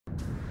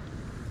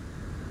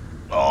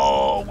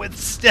with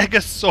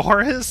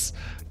Stegosaurus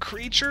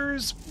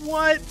creatures?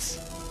 What?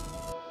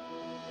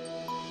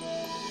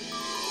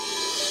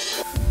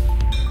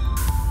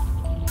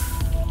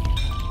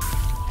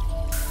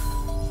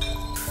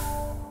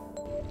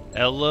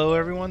 Hello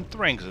everyone,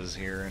 Thranks is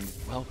here, and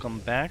welcome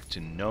back to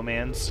No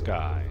Man's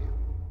Sky.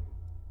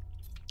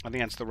 I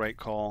think that's the right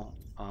call,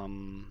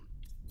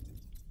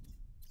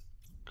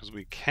 because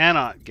we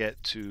cannot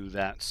get to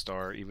that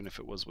star even if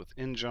it was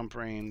within jump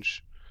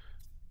range.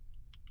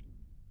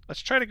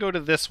 Let's try to go to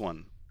this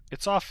one.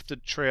 It's off the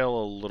trail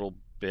a little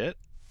bit.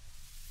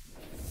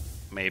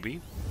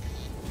 Maybe.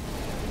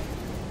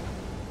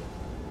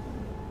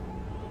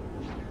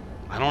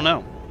 I don't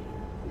know.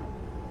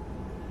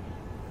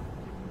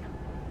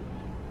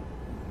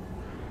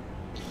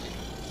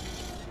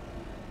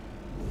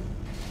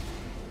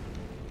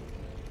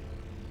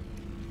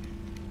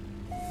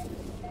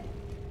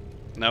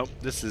 Nope,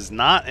 this is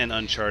not an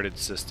uncharted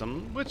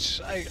system, which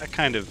I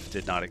kind of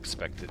did not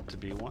expect it to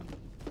be one.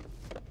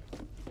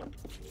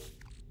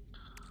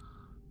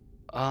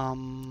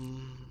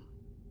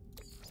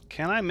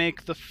 Can I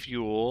make the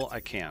fuel?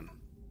 I can.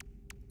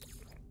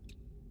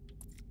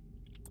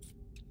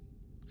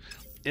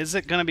 Is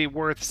it going to be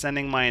worth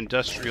sending my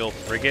industrial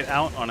frigate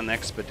out on an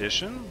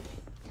expedition?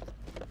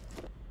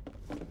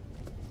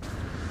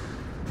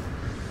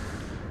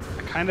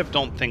 I kind of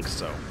don't think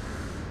so.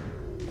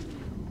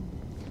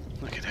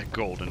 Look at that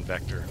golden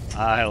vector.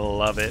 I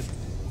love it.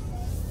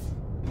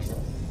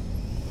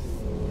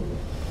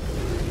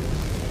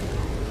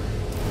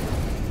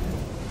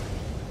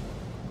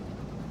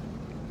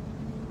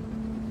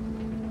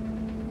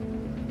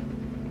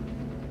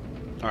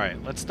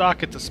 Alright, let's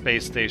dock at the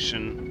space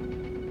station.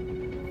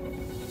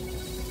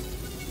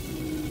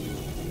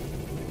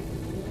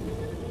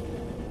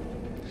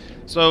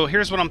 So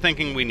here's what I'm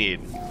thinking we need.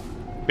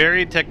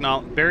 Buried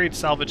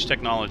salvage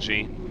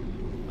technology.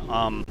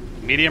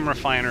 Medium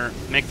refiner,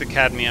 make the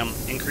cadmium,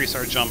 increase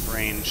our jump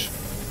range,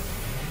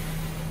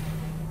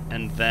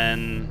 and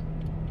then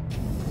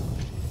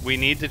we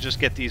need to just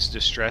get these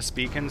distress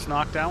beacons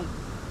knocked out.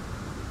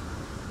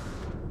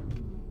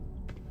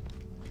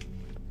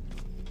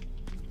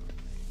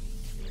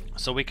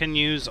 So we can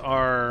use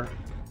our...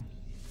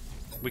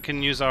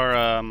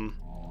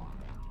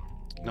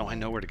 no, I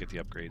know where to get the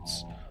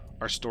upgrades.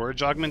 Our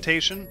storage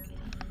augmentation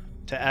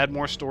to add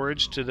more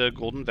storage to the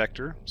golden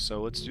vector,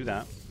 so let's do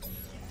that.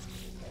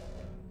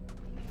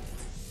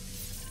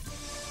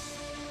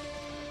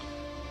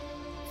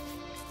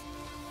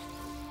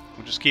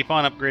 We'll just keep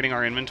on upgrading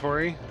our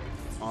inventory.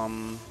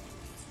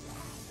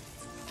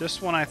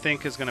 This one I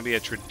think is going to be a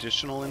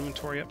traditional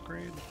inventory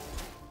upgrade.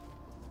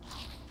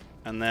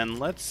 And then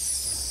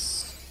let's...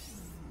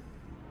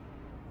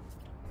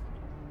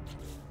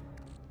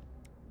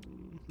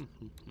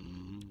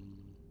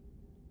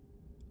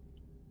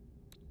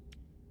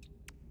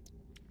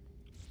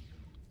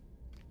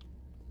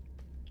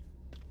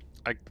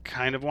 I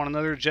kind of want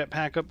another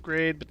jetpack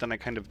upgrade, but then I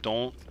kind of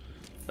don't.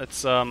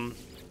 Let's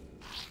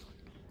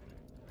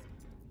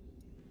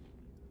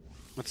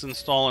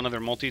install another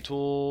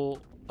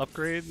multi-tool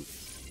upgrade.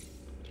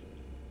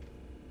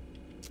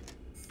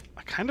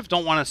 I kind of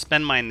don't want to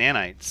spend my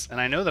nanites,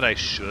 and I know that I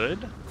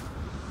should.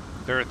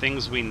 There are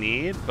things we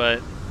need,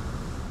 but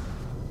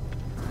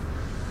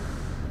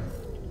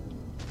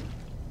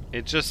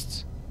it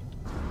just...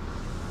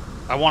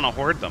 I want to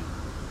hoard them.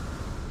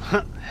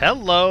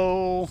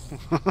 Hello!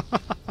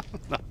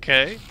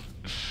 Okay.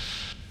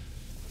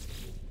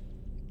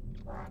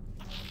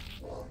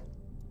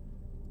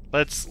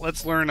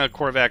 Let's learn a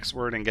Korvax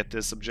word and get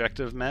this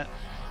objective met.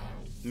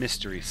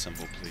 Mystery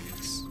symbol,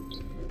 please.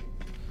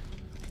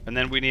 And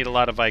then we need a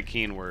lot of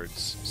Vy'keen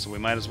words, so we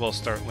might as well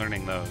start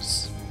learning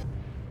those.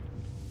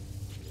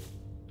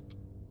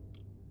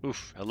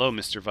 Oof, hello,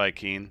 Mr.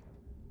 Vy'keen.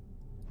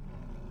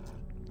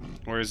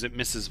 Or is it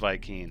Mrs.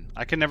 Vy'keen?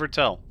 I can never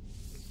tell.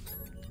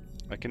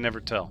 I can never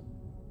tell.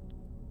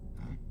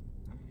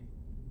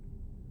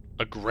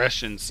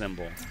 Aggression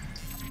symbol.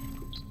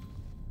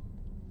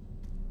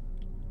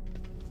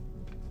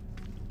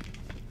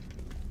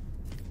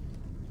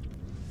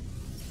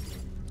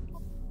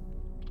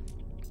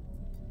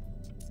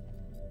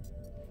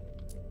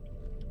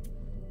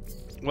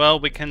 Well,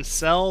 we can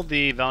sell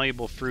the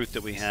valuable fruit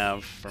that we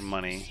have for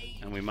money,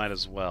 and we might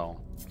as well.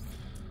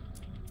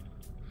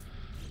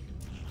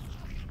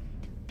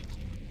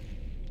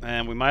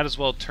 And we might as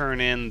well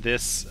turn in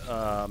this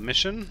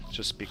mission,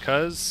 just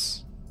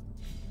because.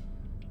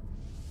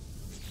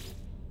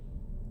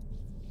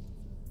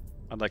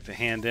 I'd like to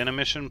hand in a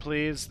mission,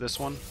 please. This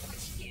one.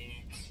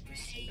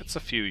 It's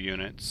a few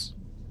units.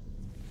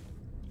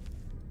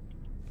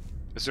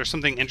 Is there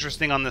something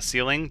interesting on the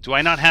ceiling? Do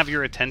I not have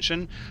your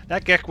attention?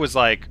 That Gek was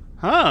like,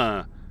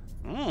 huh?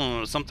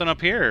 Oh, something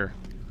up here.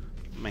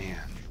 Man.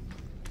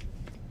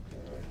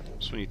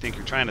 Just when you think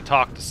you're trying to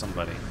talk to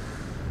somebody.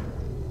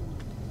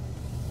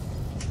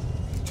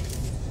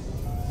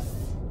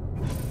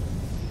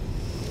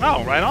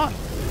 Oh, right on.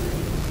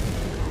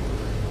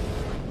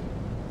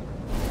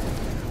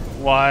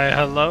 Why,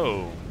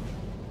 hello.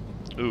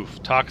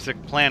 Oof,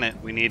 toxic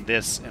planet. We need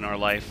this in our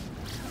life.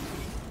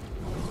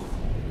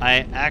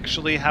 I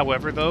actually,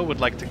 however, though, would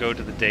like to go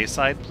to the day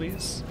side,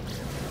 please.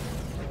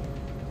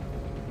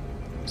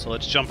 So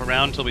let's jump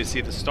around until we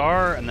see the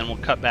star, and then we'll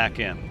cut back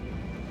in.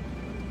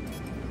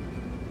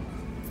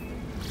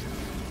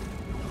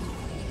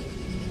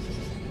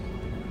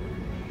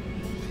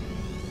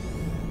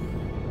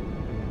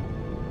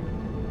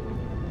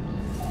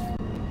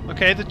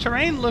 Okay, the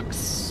terrain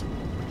looks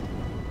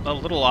a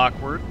little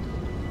awkward.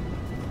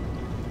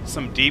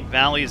 Some deep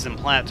valleys and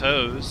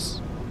plateaus.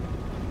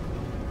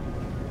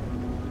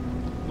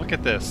 Look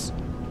at this.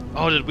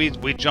 Oh,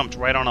 did we jumped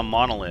right on a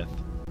monolith.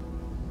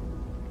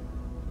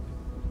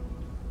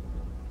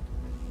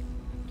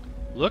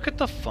 Look at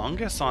the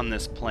fungus on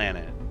this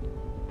planet.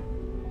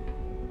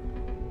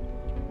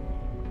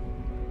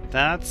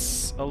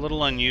 That's a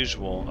little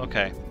unusual.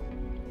 Okay.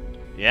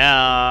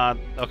 Yeah,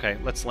 okay,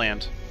 let's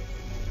land.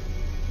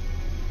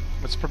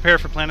 Let's prepare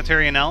for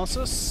planetary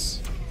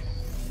analysis.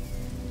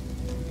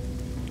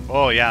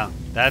 Oh yeah,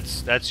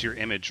 that's your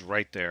image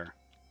right there.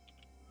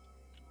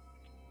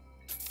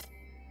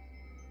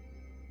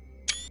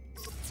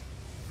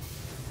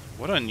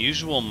 What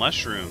unusual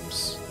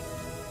mushrooms.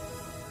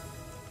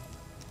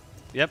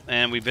 Yep,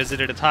 and we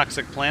visited a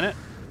toxic planet.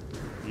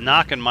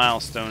 Knocking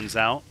milestones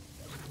out.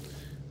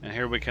 And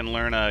here we can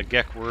learn a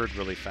Gek word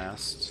really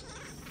fast.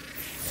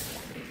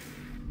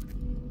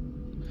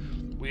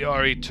 We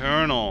are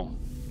eternal.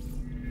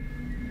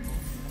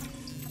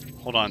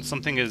 Hold on,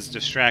 something is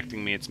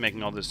distracting me. It's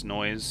making all this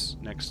noise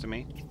next to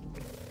me.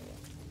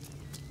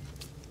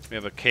 We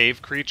have a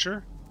cave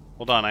creature.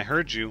 Hold on, I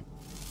heard you.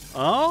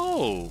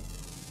 Oh!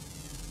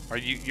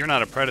 You're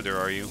not a predator,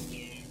 are you?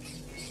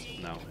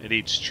 No, it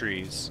eats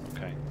trees.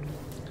 Okay.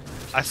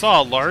 I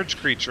saw a large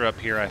creature up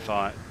here, I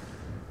thought.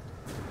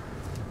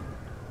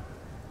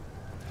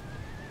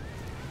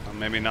 Oh,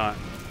 maybe not.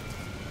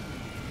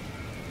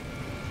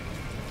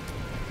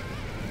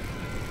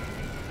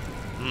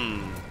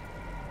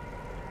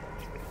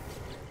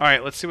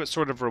 Alright, let's see what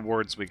sort of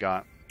rewards we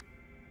got.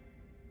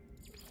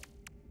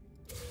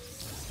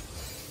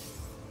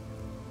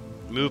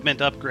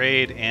 Movement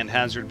upgrade and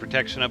hazard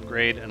protection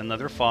upgrade and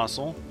another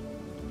fossil.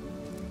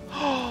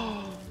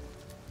 Oh,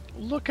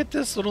 look at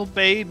this little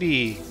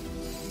baby.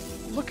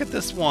 Look at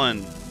this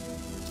one.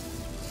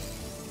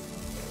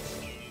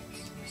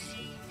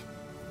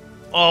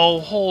 Oh,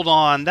 hold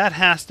on. That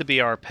has to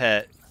be our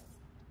pet.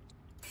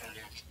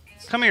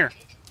 Come here.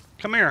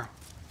 Come here.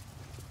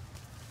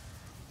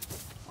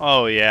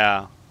 Oh,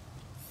 yeah.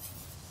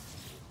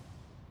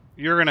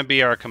 You're gonna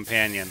be our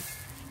companion.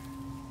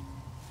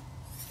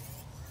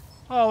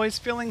 Oh, he's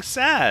feeling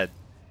sad.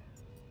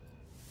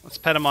 Let's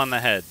pet him on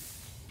the head.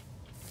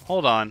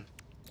 Hold on.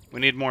 We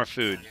need more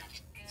food.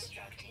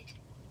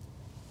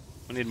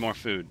 We need more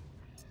food.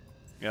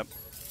 Yep.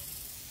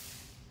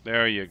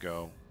 There you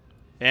go.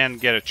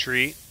 And get a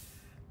treat.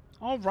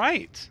 All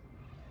right.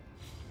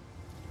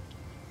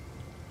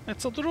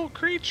 It's a little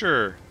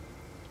creature.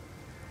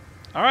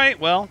 All right,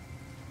 well.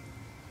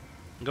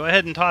 Go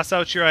ahead and toss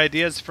out your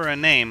ideas for a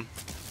name.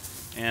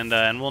 And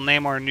we'll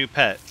name our new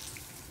pet.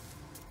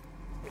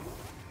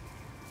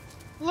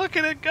 Look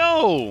at it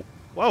go!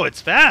 Whoa, it's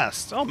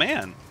fast! Oh,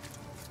 man.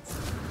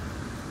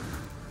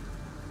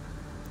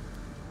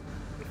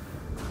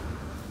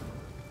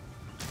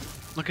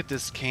 Look at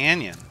this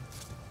canyon.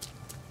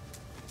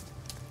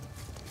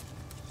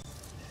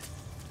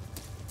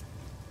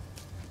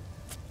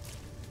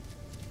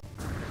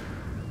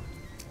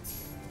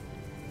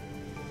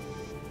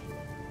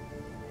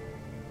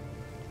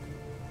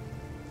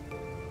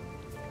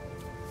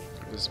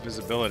 This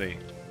visibility.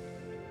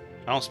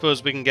 I don't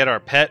suppose we can get our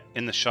pet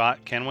in the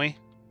shot, can we?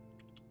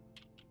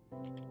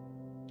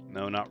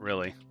 No, not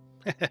really.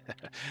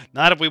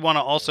 Not if we want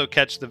to also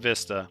catch the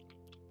vista.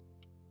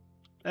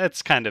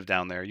 It's kind of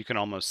down there. You can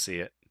almost see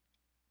it.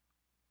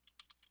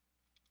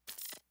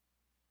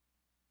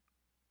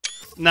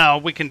 No,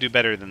 we can do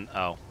better than...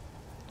 Oh.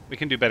 We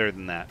can do better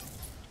than that.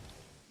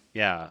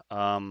 Yeah,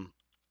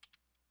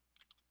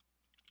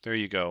 there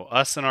you go.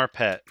 Us and our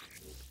pet.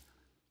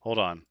 Hold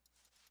on.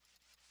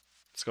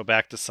 Let's go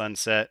back to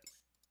sunset.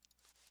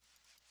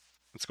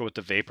 Let's go with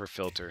the vapor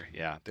filter.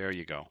 Yeah, there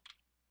you go.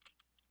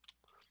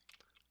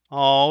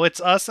 Oh, it's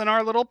us and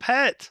our little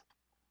pet.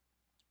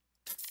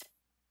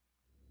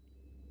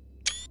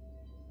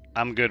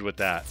 I'm good with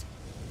that.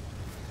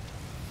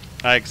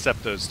 I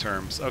accept those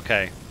terms.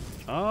 Okay.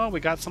 Oh, we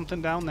got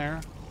something down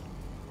there.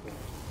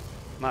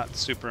 Not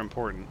super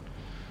important.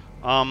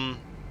 You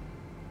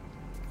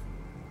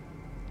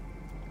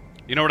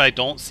know what I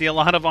don't see a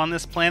lot of on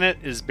this planet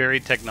is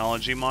buried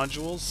technology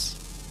modules.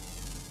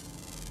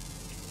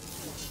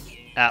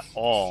 At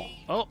all.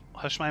 Oh,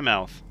 hush my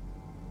mouth.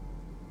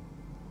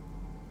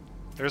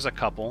 There's a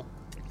couple.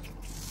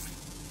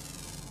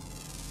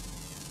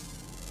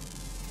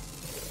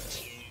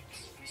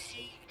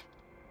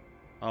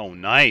 Oh,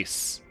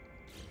 nice.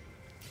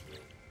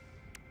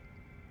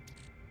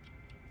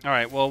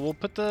 Alright, well, we'll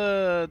put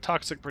the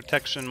toxic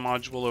protection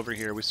module over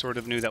here. We sort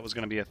of knew that was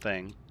going to be a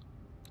thing.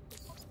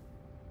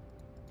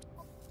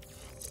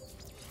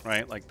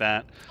 right, like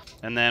that.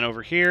 And then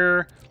over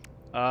here,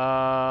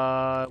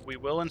 we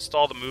will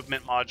install the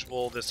movement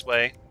module this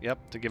way.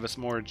 Yep, to give us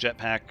more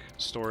jetpack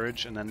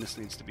storage. And then this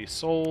needs to be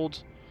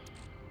sold.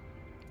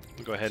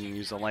 We'll go ahead and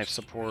use the life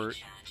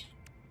support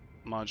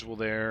module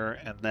there.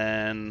 And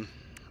then,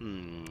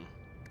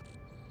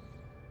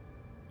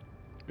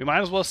 we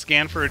might as well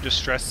scan for a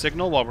distress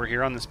signal while we're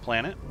here on this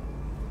planet.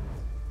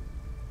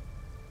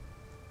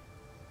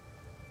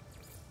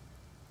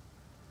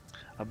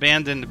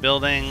 Abandoned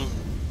building.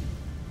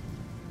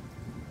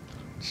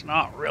 It's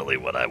not really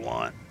what I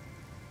want.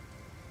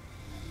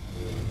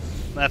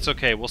 That's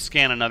okay. We'll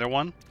scan another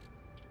one.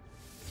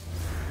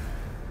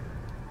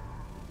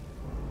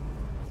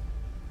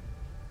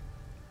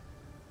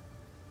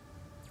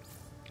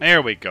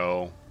 There we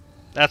go.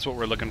 That's what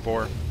we're looking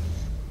for.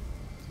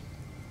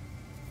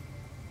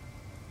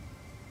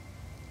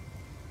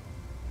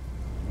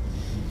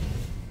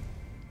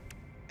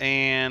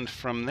 And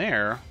from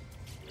there,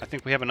 I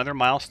think we have another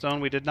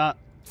milestone we did not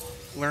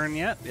learn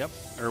yet. Yep.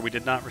 Or we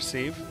did not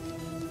receive.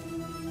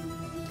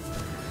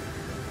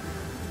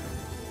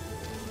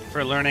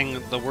 For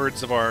learning the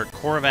words of our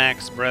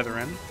Korvax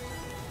brethren.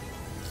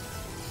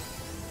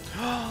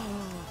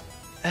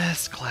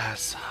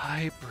 S-Class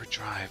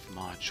Hyperdrive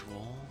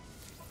module.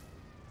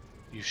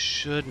 You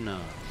should know.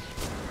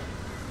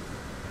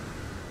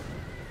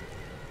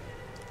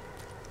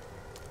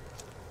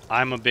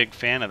 I'm a big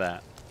fan of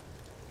that.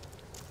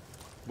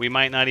 We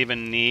might not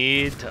even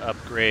need to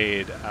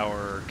upgrade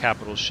our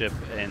capital ship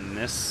in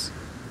this,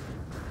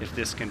 if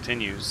this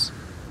continues.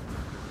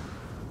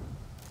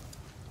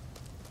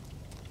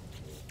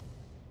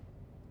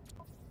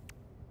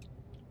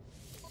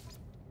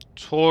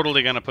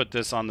 Totally gonna put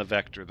this on the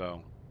vector,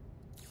 though.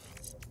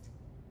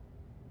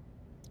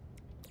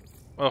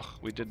 Ugh,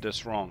 we did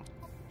this wrong.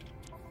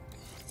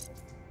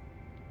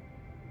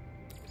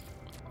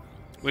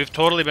 We've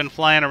totally been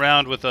flying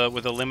around with a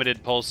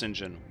limited pulse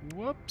engine.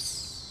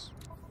 Whoops.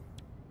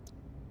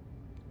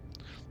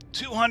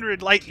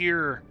 200 light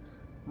year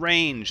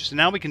range. So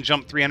now we can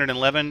jump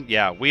 311.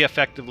 Yeah, we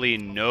effectively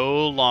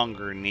no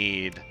longer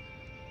need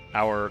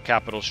our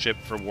capital ship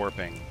for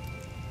warping.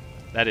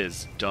 That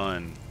is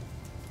done.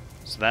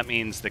 So that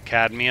means the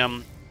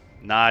cadmium,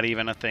 not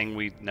even a thing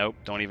we... Nope,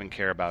 don't even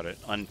care about it.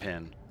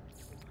 Unpin.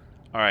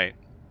 Alright.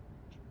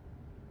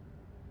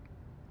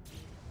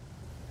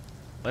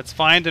 Let's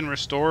find and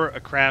restore a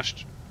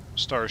crashed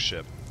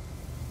starship.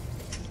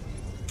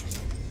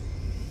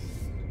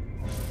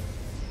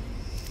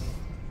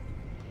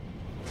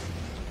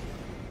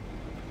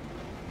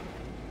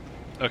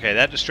 Okay,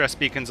 that distress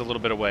beacon's a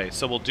little bit away.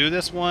 So we'll do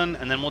this one,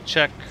 and then we'll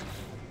check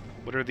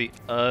what are the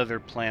other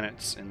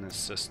planets in this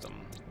system.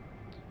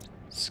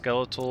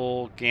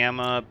 Skeletal,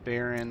 Gamma,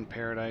 Barren,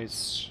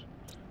 Paradise,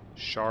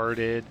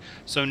 Sharded.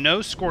 So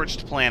no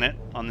scorched planet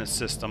on this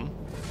system.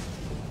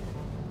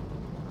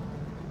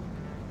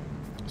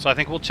 So I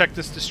think we'll check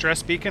this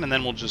distress beacon and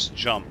then we'll just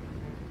jump.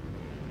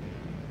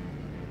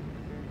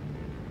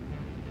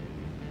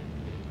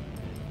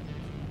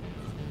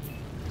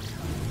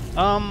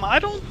 I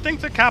don't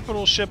think the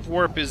capital ship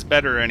warp is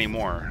better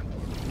anymore.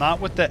 Not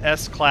with the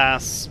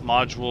S-Class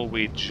module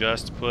we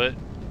just put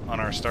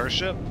on our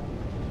starship.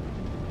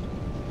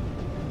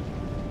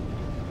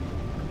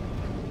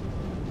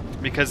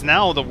 Because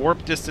now the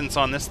warp distance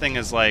on this thing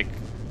is like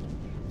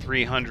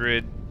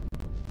 300.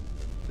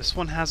 This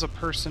one has a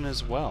person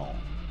as well.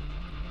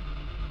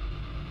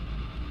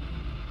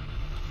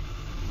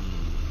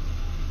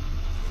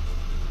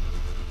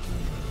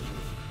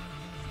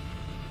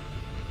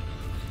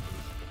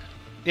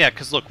 Yeah,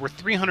 because look, we're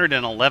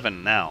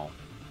 311 now.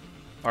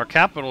 Our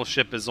capital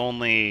ship is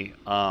only,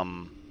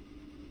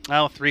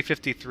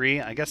 353.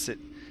 I guess it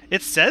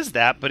says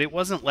that, but it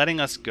wasn't letting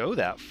us go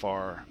that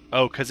far.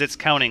 Oh, because it's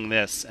counting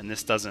this, and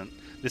this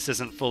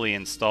isn't fully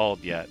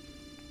installed yet.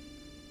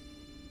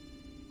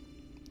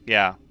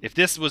 Yeah, if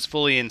this was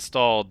fully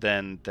installed,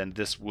 then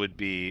this would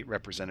be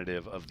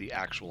representative of the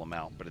actual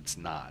amount, but it's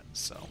not,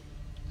 so...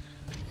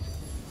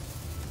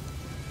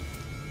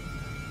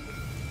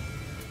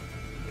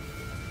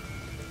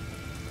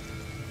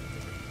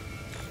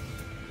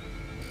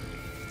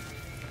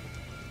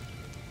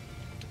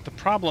 The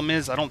problem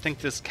is, I don't think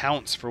this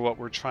counts for what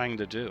we're trying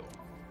to do.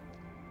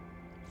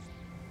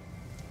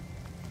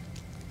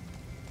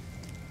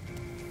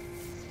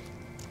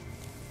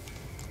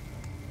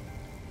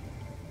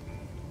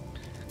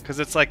 Because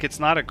it's like, it's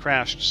not a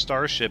crashed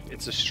starship,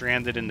 it's a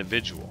stranded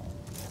individual.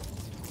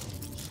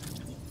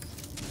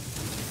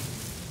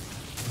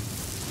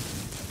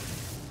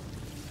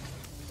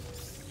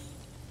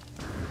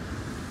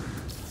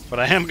 But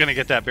I am going to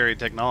get that buried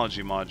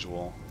technology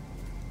module.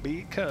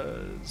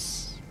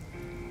 Because...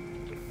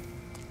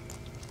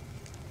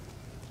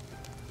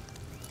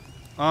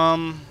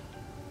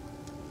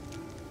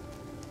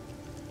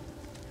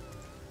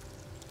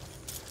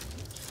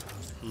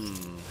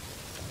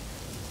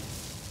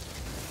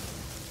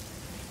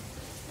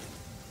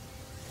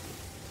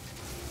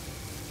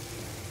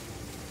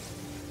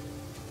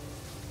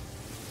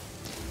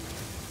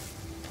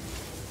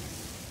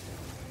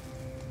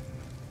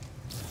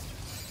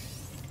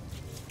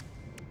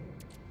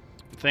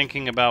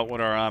 thinking about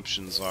what our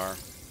options are.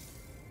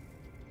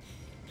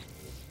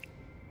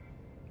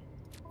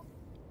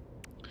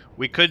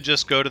 We could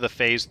just go to the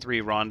Phase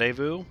 3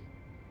 rendezvous.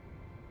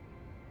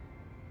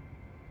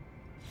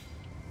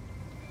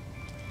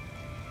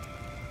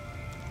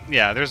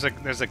 Yeah, there's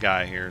a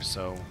guy here,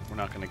 so we're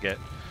not going to get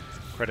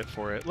credit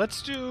for it.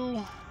 Let's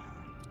do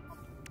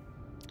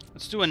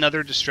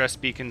another distress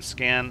beacon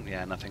scan.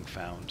 Yeah, nothing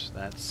found.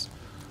 That's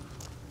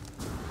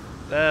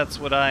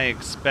what I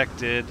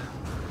expected.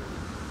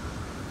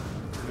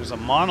 There's a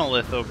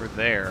monolith over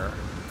there.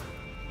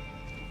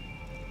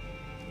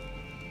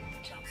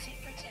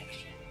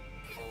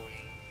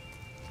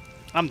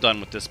 I'm done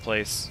with this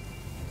place.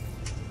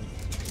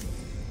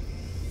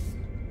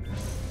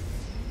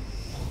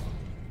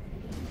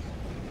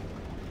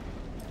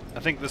 I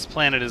think this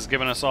planet has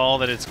given us all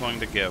that it's going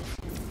to give.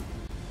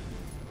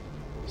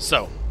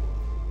 So,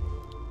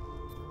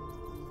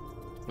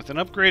 with an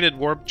upgraded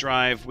warp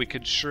drive, we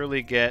could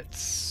surely get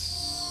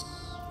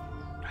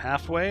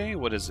halfway.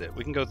 What is it?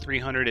 We can go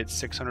 300, it's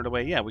 600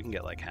 away. Yeah, we can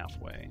get like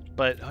halfway.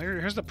 But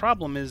here's the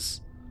problem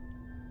is...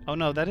 Oh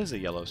no, that is a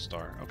yellow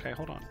star. Okay,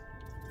 hold on.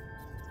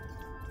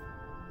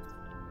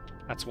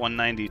 That's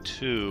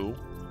 192.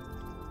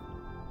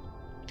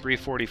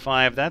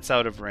 345, that's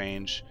out of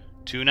range.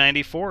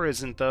 294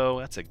 isn't, though.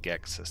 That's a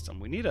Gex system.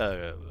 We need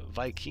a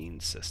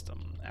Vy'keen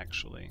system,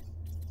 actually.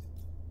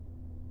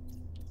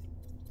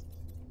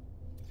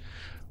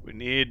 We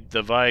need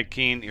the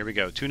Vy'keen. Here we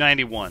go.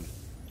 291.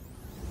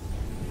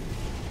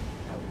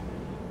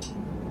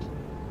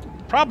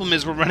 Problem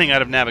is we're running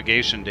out of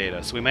navigation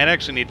data, so we might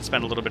actually need to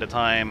spend a little bit of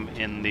time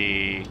in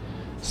the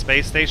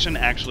space station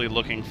actually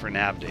looking for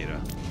nav data.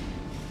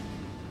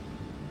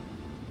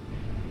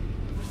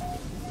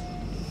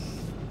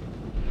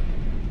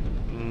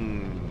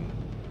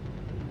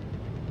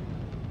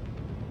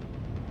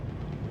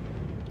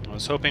 I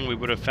was hoping we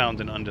would have found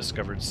an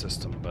undiscovered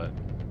system, but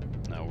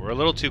no, we're a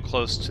little too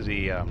close to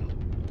the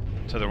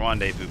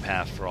rendezvous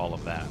path for all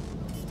of that.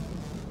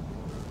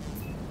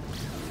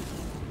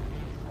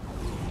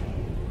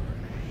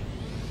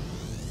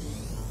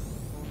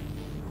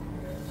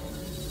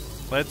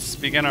 Let's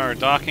begin our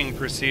docking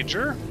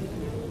procedure.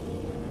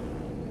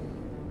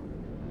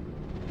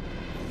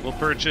 We'll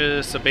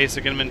purchase a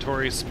basic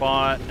inventory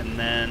spot, and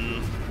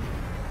then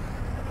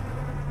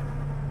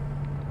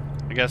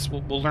I guess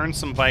we'll learn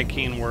some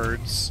Vy'keen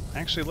words.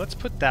 Actually, let's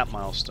put that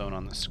milestone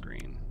on the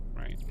screen,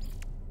 right?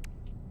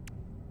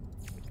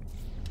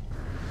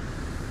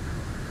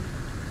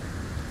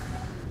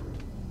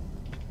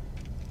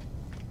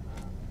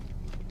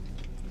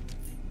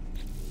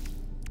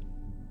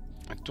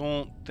 I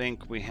don't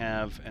think we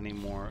have any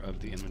more of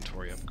the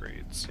inventory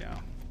upgrades, yeah.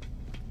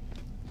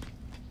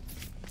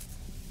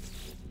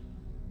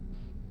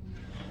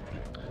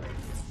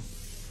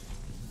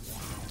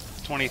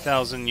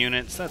 $20,000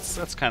 units,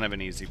 that's kind of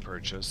an easy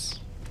purchase.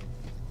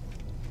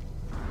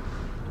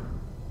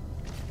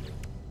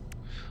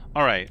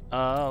 Alright,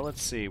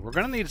 let's see. We're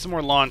gonna need some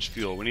more launch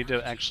fuel. We need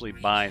to actually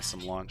buy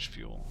some launch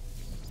fuel.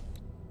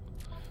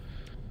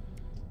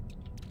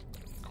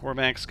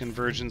 Korvax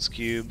convergence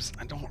cubes.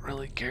 I don't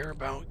really care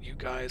about you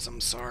guys, I'm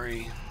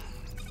sorry.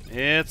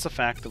 It's a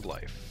fact of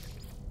life.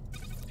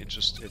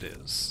 It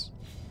is.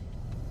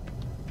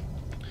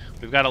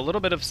 We've got a little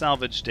bit of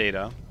salvage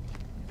data.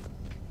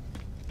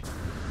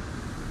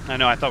 I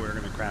know, I thought we were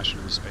going to crash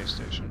into the space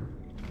station.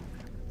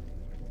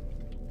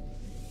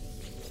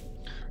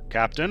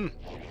 Captain?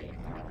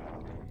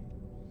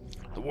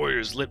 The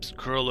warriors' lips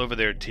curl over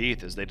their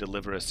teeth as they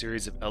deliver a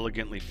series of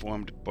elegantly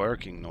formed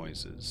barking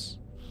noises.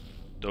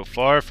 Though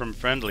far from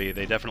friendly,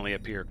 they definitely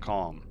appear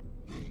calm.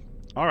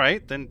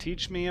 Alright, then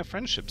teach me a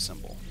friendship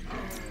symbol.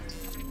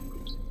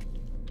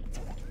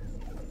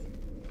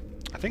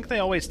 I think they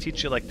always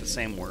teach you like the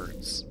same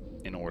words,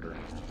 in order.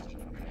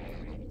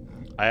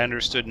 I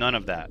understood none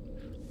of that.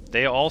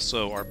 They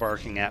also are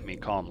barking at me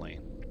calmly.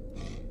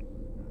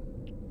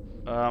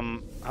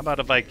 How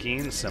about a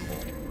Vy'keen symbol?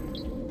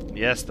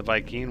 Yes, the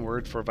Vy'keen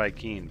word for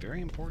Vy'keen.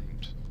 Very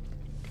important.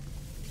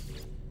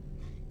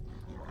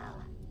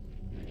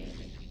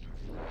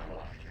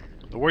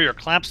 The warrior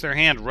claps their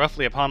hand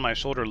roughly upon my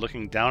shoulder,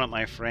 looking down at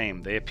my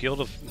frame. They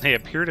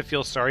appear to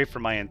feel sorry for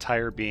my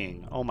entire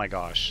being. Oh my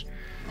gosh.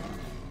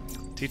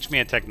 Teach me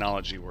a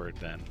technology word,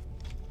 then.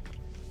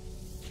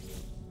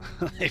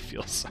 They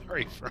feel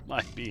sorry for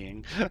my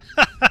being.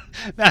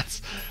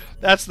 That's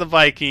the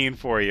Vy'keen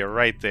for you,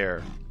 right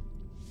there.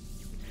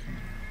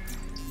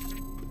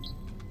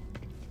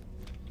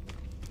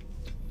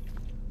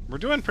 We're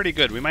doing pretty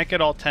good. We might get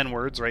all 10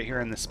 words right here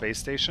in the space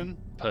station.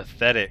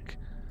 Pathetic.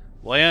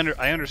 Well,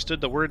 I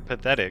understood the word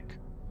pathetic.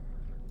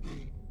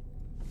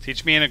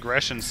 Teach me an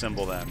aggression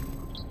symbol, then.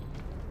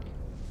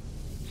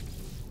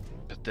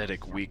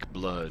 Pathetic weak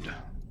blood.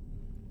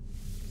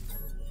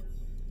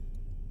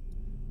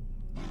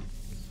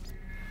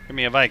 Give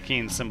me a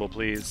Vy'keen symbol,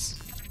 please.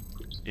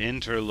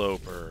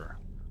 Interloper.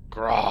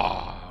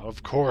 Graw,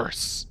 of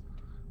course.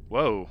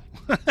 Whoa.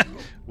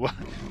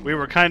 We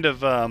were kind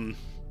of,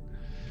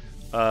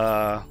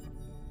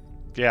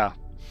 yeah.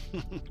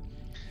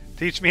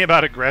 Teach me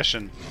about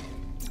aggression.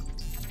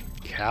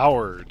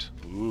 Coward.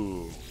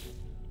 Ooh.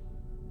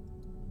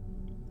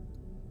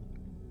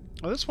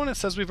 Well, this one it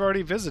says we've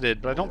already visited,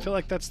 but I don't feel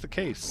like that's the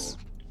case.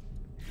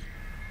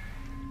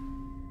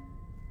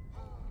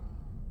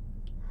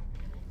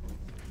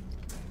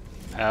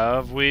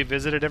 Have we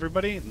visited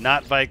everybody?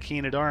 Not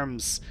Vy'keen at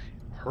Arms.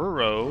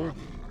 Hurro.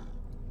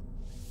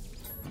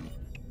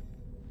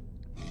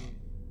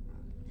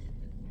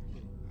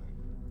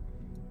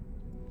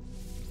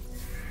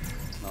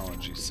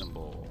 Technology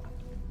symbol.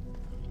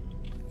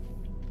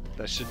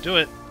 That should do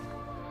it.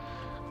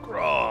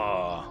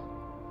 Graw.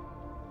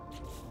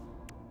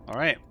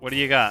 Alright, what do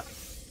you got?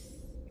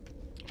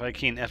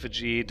 Vy'keen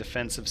effigy,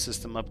 defensive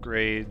system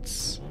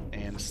upgrades,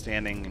 and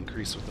standing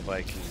increase with the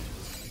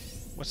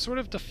Vy'keen. What sort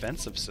of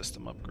defensive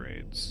system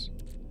upgrades?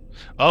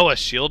 Oh, a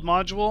shield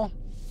module?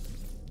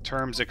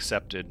 Terms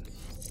accepted.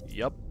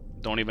 Yup.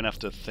 Don't even have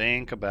to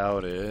think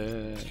about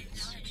it.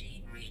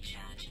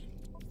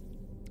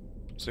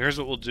 So here's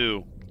what we'll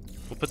do.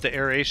 We'll put the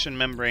aeration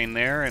membrane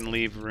there and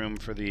leave room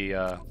for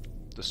the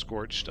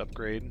scorched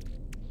upgrade.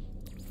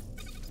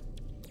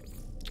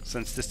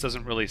 Since this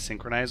doesn't really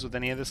synchronize with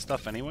any of this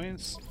stuff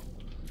anyways.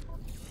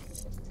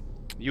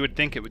 You would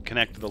think it would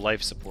connect to the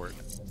life support,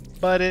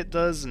 but it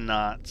does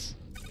not.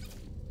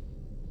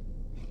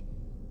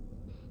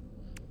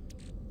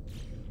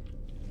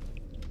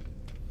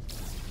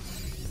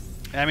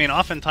 I mean,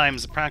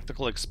 oftentimes a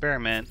practical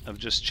experiment of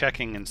just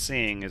checking and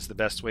seeing is the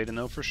best way to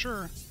know for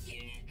sure.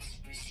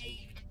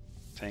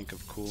 Tank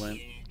of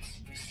coolant.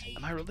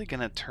 Am I really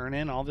going to turn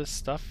in all this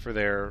stuff for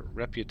their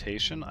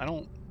reputation? I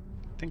don't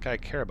think I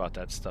care about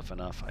that stuff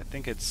enough. I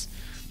think it's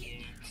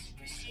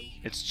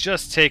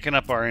just taking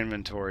up our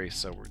inventory,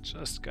 so we're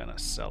just going to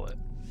sell it.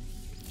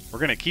 We're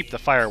going to keep the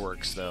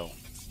fireworks, though.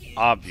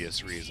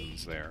 Obvious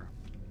reasons there.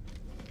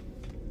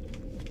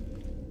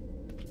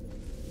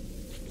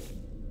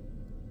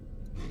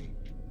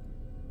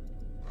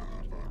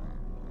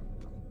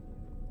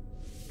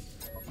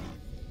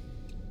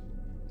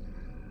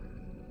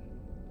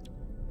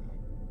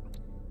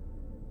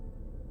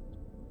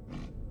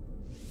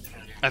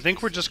 I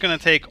think we're just going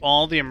to take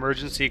all the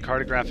emergency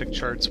cartographic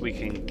charts we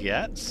can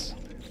get.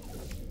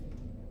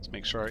 Let's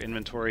make sure our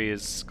inventory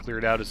is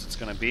cleared out as it's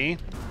going to be.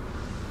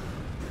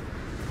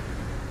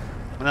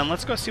 And then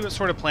let's go see what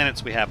sort of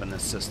planets we have in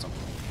this system.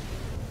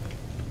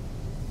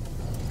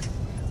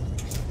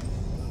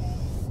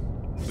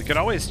 We could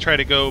always try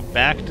to go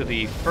back to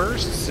the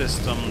first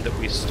system that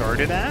we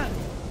started at,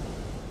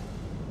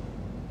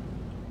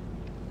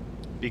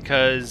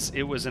 because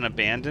it was an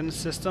abandoned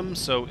system,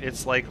 so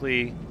it's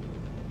likely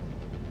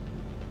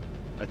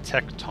a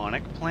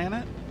tectonic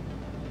planet?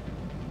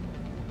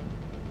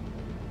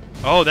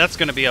 Oh, that's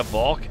going to be a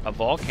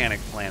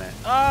volcanic planet.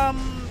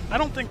 I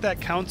don't think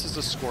that counts as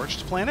a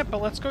scorched planet, but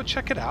let's go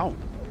check it out.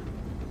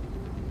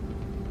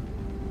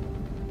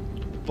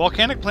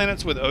 Volcanic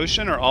planets with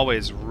ocean are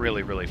always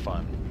really, really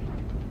fun.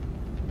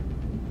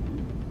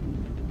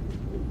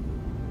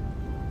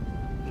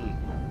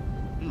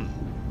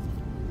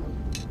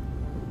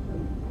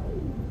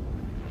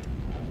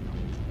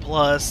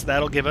 Plus,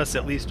 that'll give us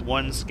at least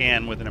one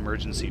scan with an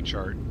emergency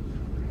chart.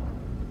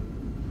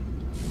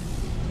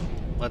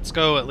 Let's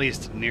go at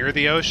least near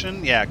the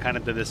ocean. Yeah, kind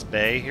of to this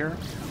bay here.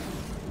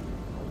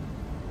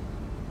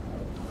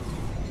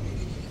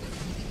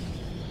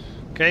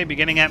 Okay,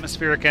 beginning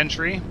atmospheric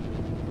entry.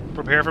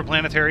 Prepare for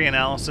planetary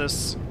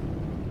analysis.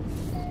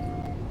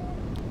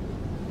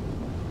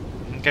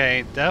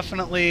 Okay,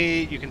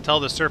 definitely you can tell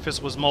the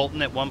surface was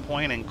molten at one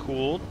point and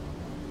cooled.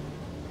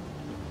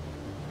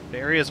 The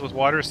areas with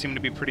water seem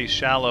to be pretty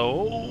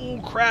shallow. Oh,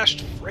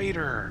 crashed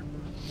freighter.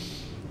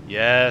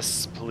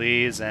 Yes,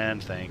 please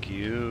and thank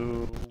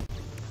you.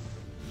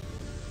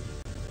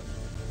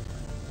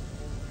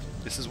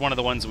 This is one of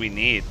the ones we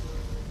need.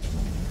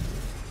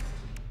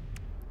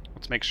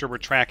 Let's make sure we're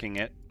tracking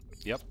it.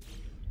 Yep.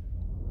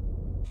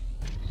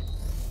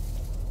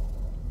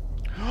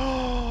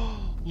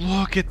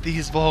 Look at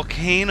these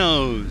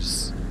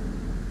volcanoes.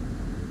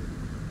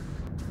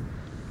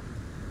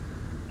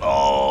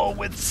 Oh,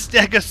 with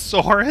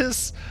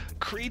Stegosaurus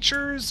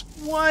creatures?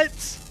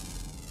 What?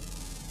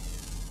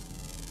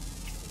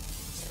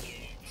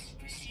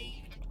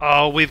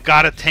 Oh, we've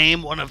got to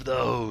tame one of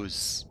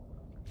those.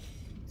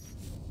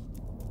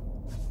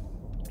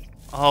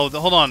 Oh,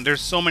 hold on. There's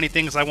so many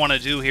things I want to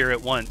do here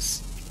at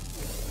once.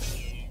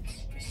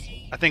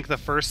 I think the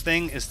first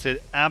thing is to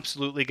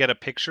absolutely get a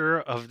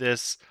picture of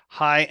this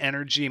high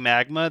energy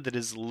magma that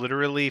is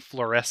literally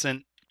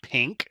fluorescent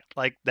pink.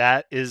 Like,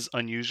 that is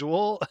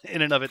unusual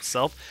in and of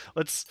itself.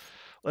 Let's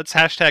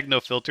hashtag no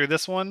filter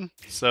this one.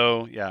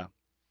 So yeah,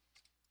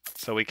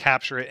 so we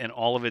capture it in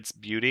all of its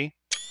beauty.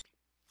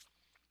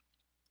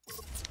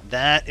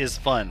 That is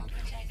fun.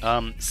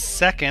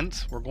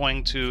 Second, we're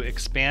going to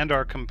expand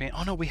our companion.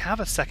 Oh no, we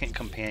have a second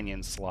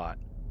companion slot.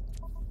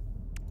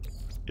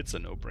 It's a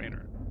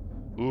no-brainer.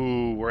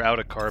 Ooh, we're out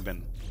of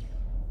carbon.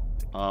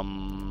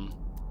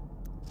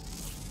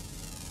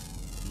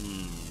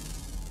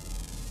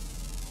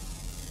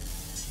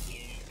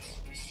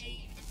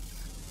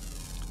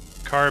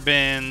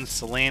 Carbon,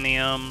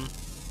 selenium.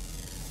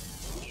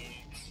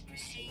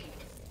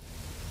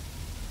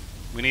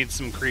 We need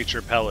some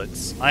creature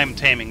pellets. I'm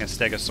taming a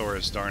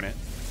stegosaurus, darn it.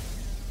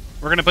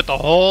 We're gonna put the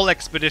whole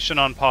expedition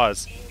on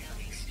pause.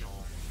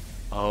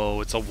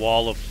 Oh, it's a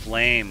wall of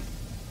flame.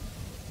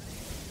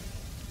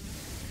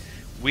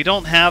 We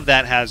don't have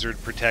that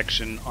hazard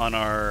protection on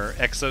our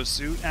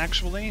exosuit,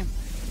 actually.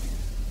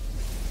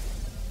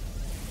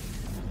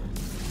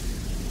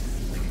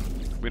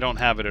 We don't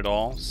have it at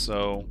all,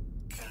 so...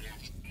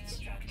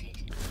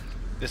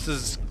 This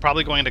is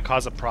probably going to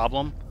cause a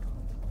problem.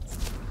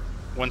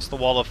 Once the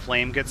wall of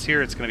flame gets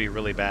here, it's going to be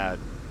really bad.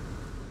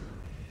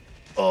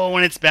 Oh,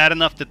 and it's bad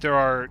enough that there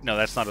are... No,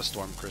 that's not a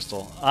storm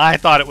crystal. I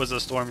thought it was a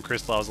storm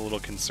crystal. I was a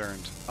little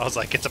concerned. I was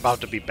like, it's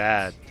about to be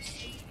bad.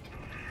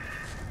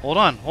 Hold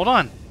on, hold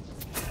on.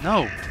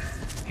 No.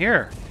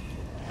 Here.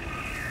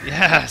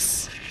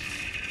 Yes.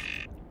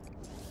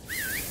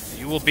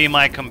 You will be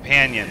my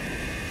companion.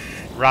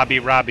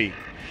 Robbie.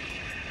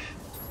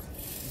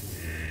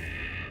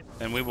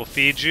 And we will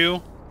feed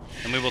you.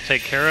 And we will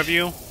take care of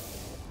you.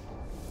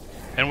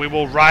 And we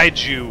will ride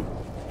you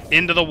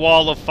into the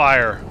wall of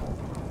fire.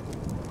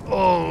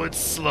 Oh, it's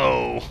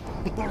slow.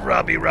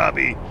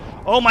 Robbie.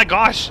 Oh my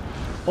gosh.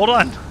 Hold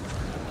on.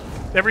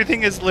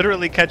 Everything is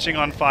literally catching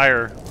on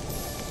fire.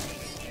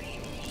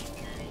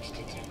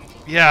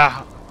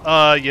 Yeah,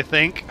 you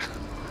think?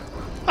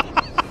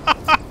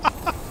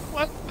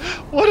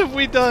 What have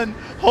we done?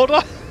 Hold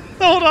on.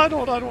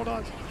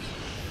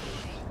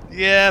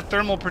 Yeah,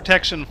 thermal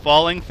protection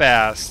falling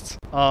fast.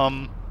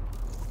 Look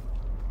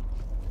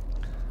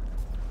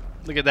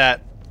at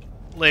that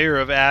layer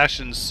of ash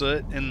and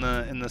soot in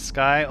the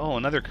sky. Oh,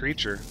 another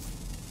creature.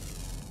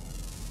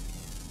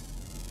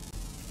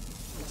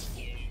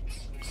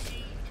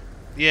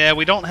 Yeah,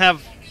 we don't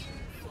have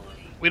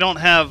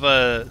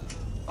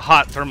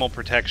hot thermal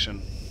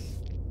protection.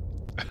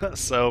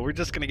 So we're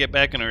just gonna get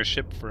back in our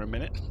ship for a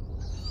minute.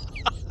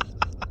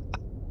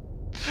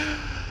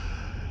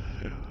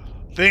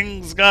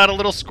 Things got a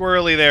little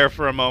squirrely there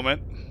for a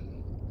moment.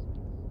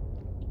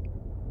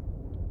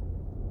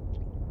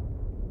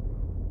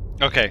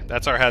 Okay,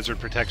 that's our hazard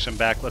protection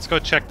back. Let's go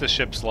check the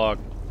ship's log.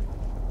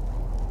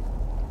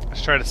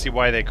 Let's try to see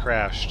why they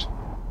crashed.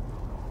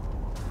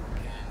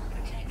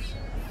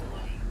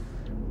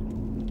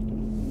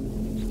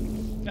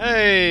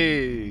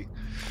 Hey!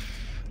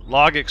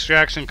 Log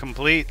extraction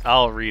complete.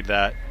 I'll read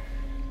that.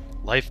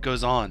 Life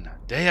goes on,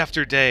 day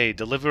after day,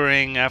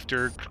 delivering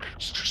after...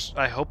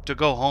 I hope to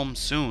go home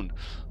soon.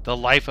 The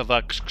life of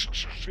a...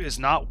 is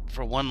not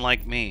for one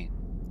like me.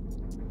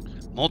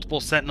 Multiple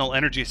sentinel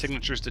energy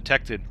signatures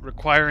detected,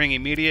 requiring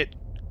immediate...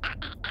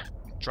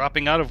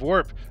 dropping out of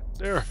warp.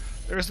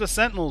 There's the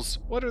sentinels.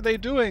 What are they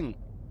doing?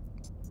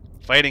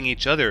 Fighting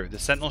each other. The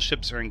sentinel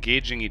ships are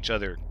engaging each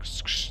other.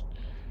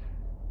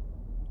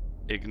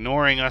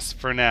 Ignoring us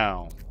for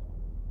now.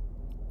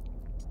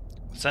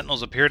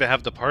 Sentinels appear to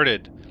have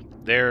departed.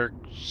 Their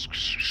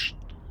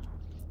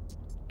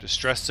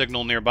distress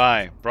signal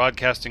nearby.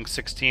 Broadcasting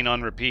 16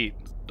 on repeat.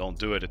 Don't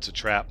do it, it's a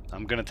trap.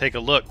 I'm gonna take a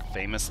look.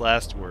 Famous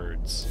last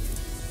words.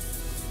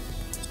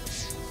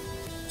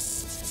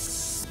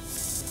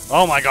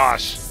 Oh my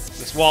gosh!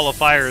 This wall of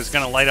fire is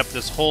gonna light up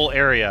this whole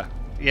area.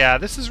 Yeah,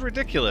 this is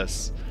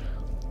ridiculous.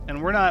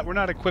 And we're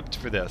not equipped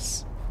for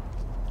this.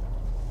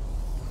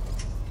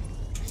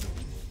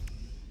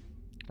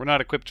 We're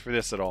not equipped for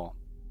this at all.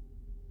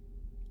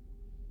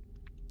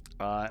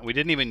 We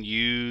didn't even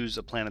use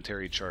a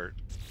planetary chart.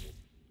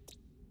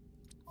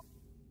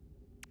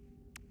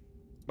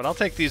 But I'll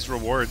take these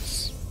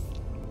rewards.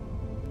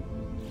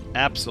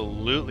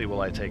 Absolutely will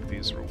I take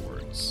these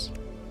rewards.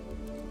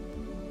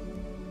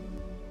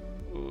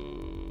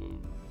 Ooh.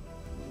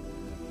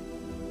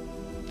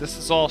 This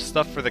is all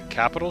stuff for the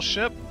capital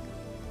ship?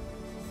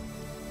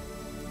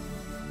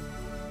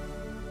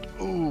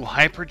 Ooh,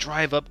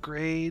 hyperdrive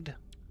upgrade.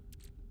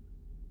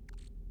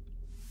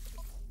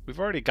 We've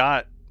already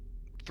got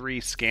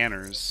 3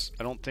 scanners.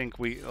 I don't think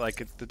we...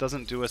 like, it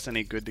doesn't do us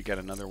any good to get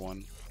another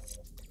one.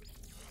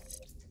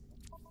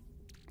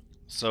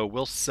 So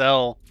we'll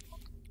sell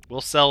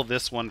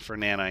this one for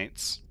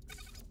nanites.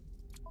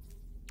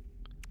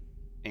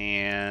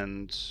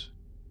 And...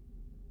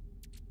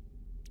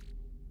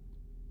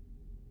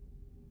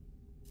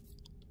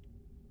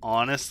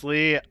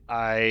 honestly,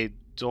 I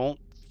don't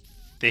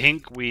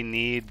think we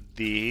need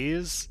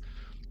these,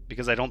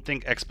 because I don't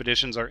think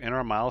expeditions are in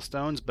our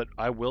milestones, but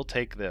I will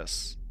take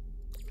this.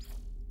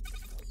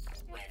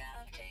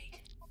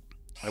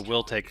 I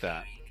will take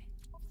that.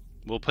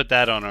 We'll put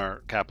that on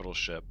our capital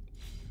ship.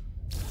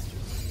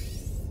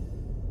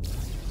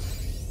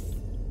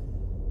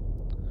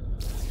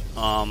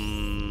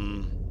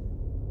 I'm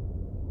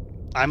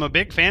a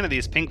big fan of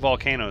these pink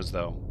volcanoes,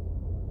 though.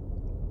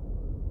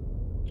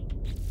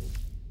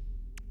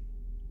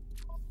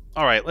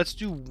 Alright, let's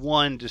do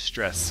one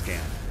distress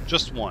scan.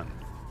 Just one.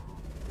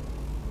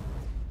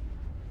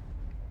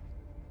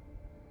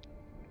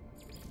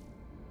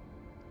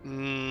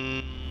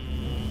 When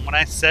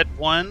I said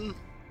one,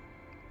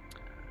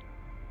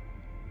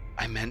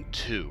 I meant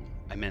 2.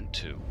 I meant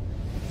to.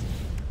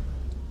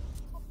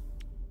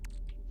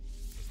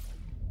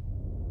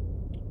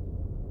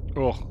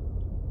 Oh.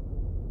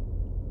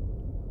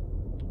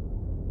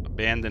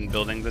 Abandoned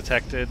building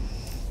detected.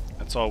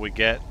 That's all we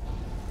get.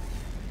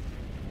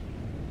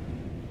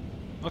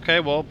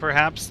 Okay, well,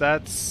 perhaps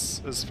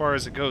that's as far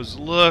as it goes.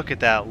 Look at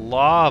that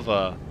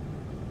lava.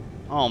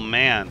 Oh,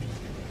 man.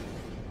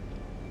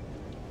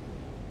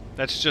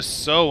 That's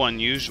just so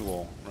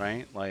unusual,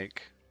 right?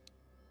 Like,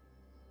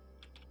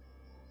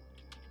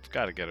 I've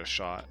got to get a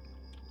shot.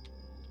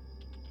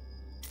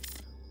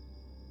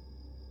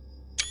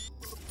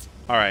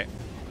 Alright.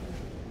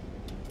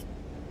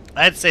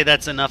 I'd say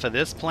that's enough of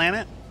this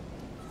planet.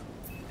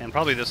 And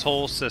probably this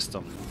whole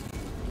system.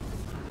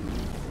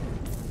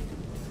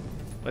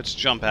 Let's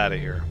jump out of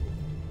here.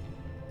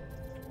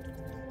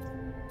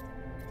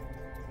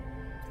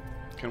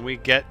 Can we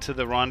get to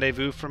the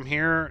rendezvous from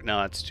here?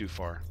 No, that's too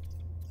far.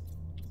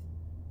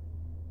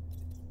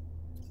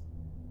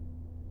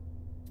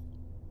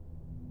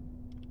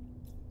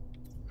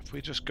 If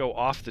we just go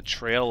off the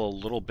trail a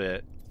little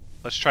bit.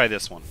 Let's try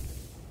this one.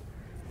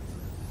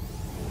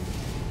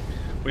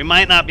 We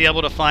might not be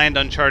able to find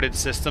uncharted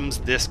systems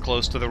this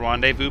close to the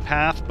rendezvous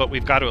path, but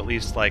we've got to at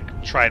least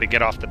like try to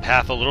get off the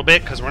path a little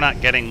bit because we're not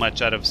getting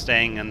much out of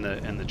staying in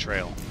the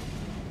trail.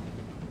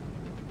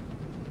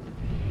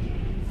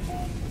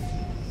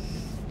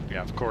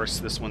 Yeah, of course,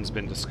 this one's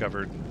been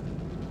discovered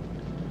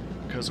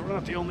because we're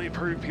not the only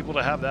people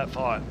to have that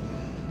thought.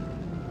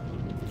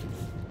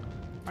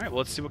 All right, well,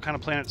 let's see what kind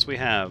of planets we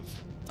have.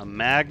 A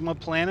magma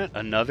planet,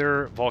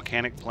 another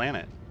volcanic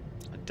planet,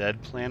 a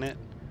dead planet,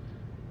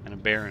 and a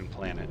barren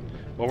planet.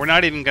 Well, we're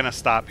not even going to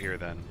stop here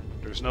then.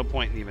 There's no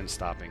point in even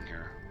stopping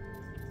here.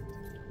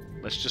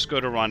 Let's just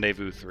go to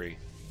Rendezvous 3.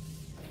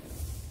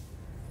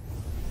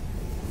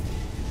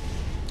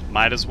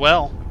 Might as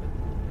well.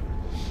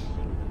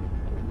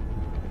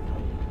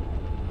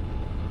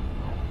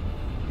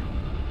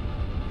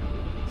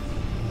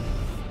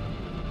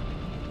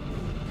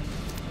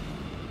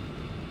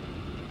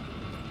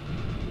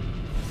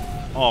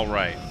 All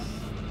right.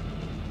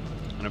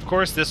 And of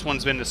course, this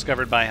one's been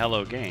discovered by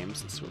Hello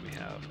Games. That's what we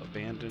have.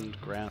 Abandoned,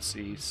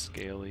 grassy,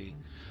 scaly,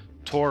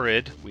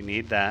 torrid. We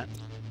need that.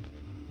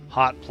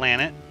 Hot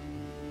planet.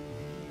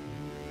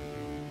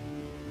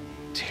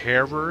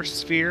 Terror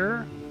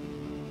sphere.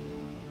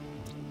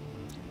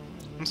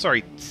 I'm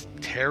sorry,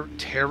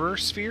 terror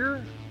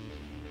sphere?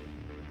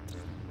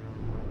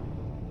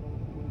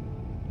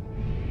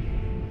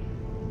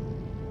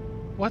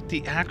 What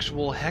the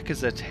actual heck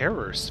is a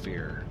terror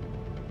sphere?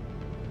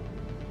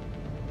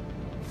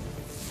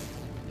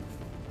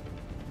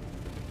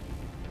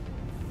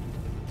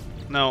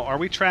 No, are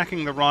we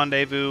tracking the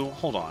rendezvous?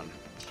 Hold on.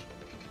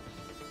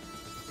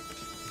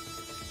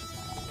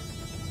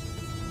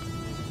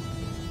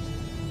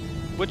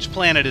 Which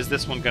planet is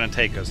this one going to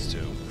take us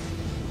to?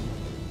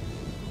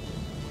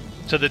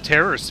 To the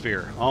terror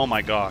sphere. Oh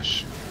my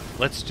gosh.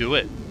 Let's do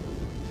it.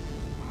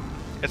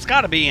 It's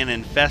got to be an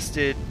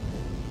infested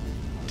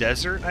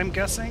desert, I'm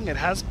guessing. It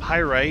has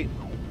pyrite,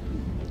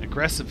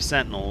 aggressive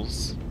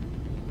sentinels.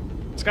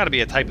 It's got to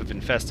be a type of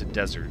infested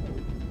desert.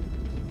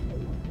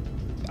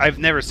 I've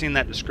never seen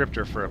that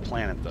descriptor for a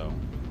planet, though.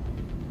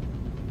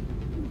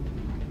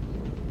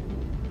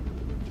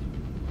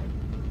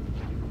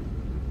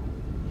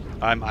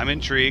 I'm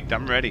intrigued.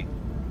 I'm ready.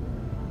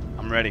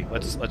 I'm ready.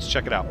 Let's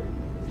check it out.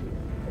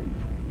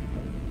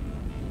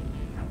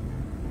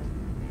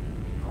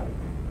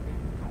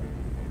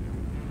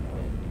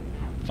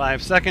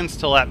 Five seconds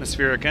till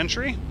atmospheric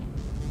entry.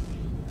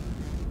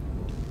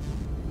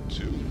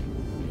 2,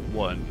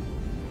 1.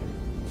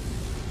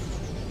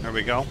 There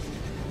we go.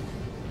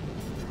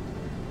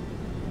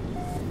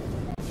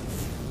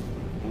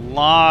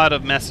 Lot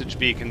of message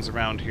beacons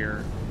around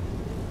here.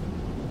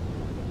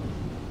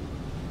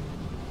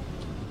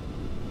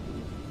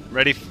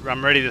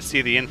 I'm ready to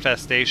see the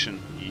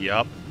infestation.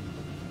 Yup.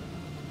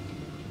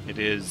 It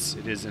is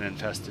an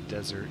infested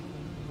desert.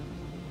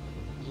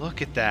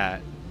 Look at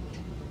that.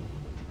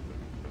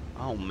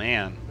 Oh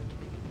man.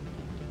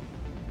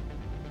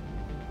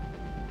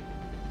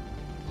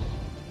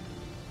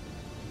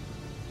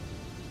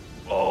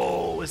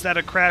 Oh, is that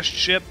a crashed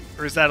ship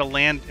or is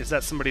that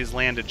somebody's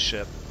landed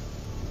ship?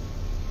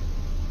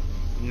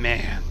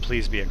 Man,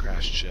 please be a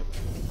crashed ship.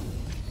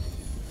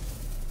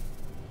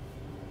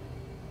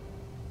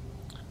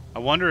 I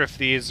wonder if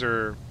these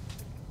are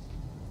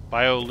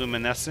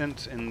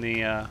bioluminescent in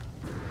the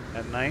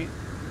at night.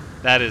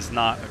 That is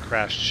not a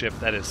crashed ship.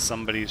 That is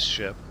somebody's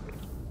ship.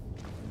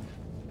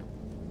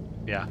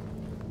 Yeah.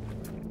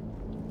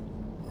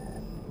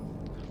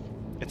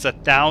 It's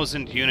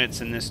 1,000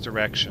 units in this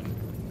direction.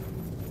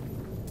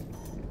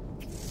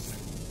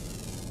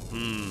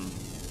 Hmm.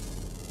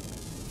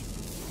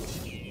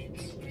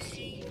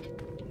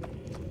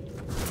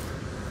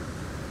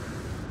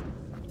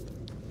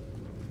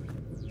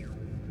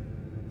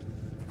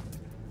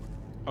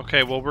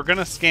 Okay, well, we're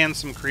gonna scan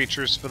some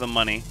creatures for the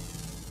money.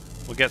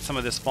 We'll get some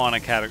of this fauna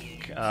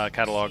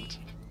cataloged.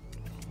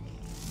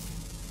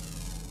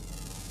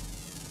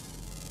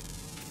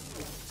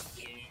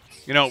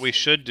 You know what we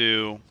should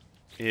do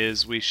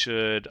is we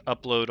should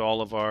upload all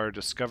of our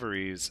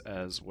discoveries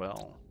as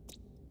well.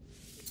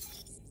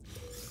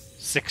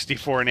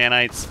 64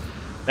 nanites.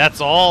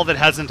 That's all that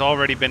hasn't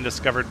already been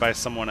discovered by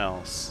someone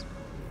else.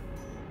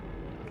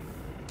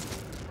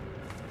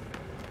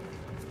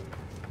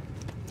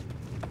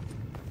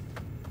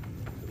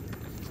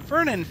 For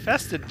an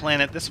infested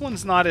planet, this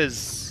one's not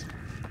as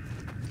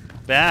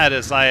bad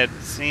as I had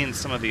seen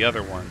some of the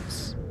other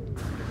ones.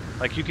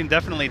 Like, you can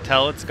definitely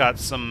tell it's got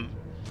some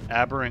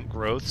aberrant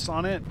growths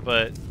on it,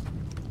 but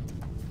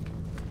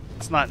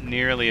it's not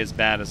nearly as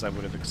bad as I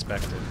would have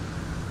expected.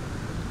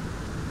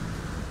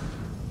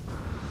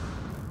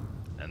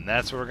 And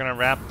that's where we're going to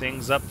wrap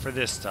things up for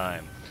this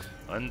time.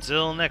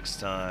 Until next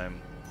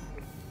time,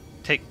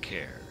 take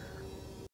care.